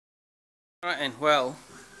Right then, well,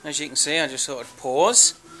 as you can see, I just thought I'd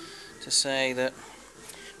pause to say that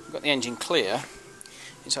I've got the engine clear.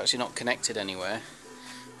 It's actually not connected anywhere,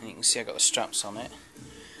 and you can see I've got the straps on it,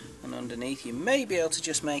 and underneath you may be able to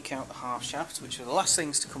just make out the half shafts, which are the last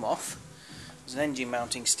things to come off. There's an engine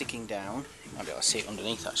mounting sticking down. You might be able to see it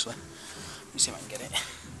underneath actually. Let me see if I can get it.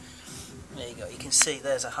 There you go, you can see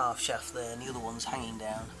there's a half shaft there and the other one's hanging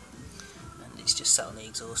down, and it's just sat on the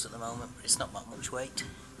exhaust at the moment, but it's not that much weight.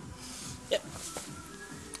 Yep.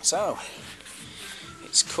 So,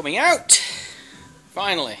 it's coming out!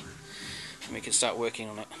 Finally! And we can start working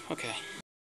on it. Okay.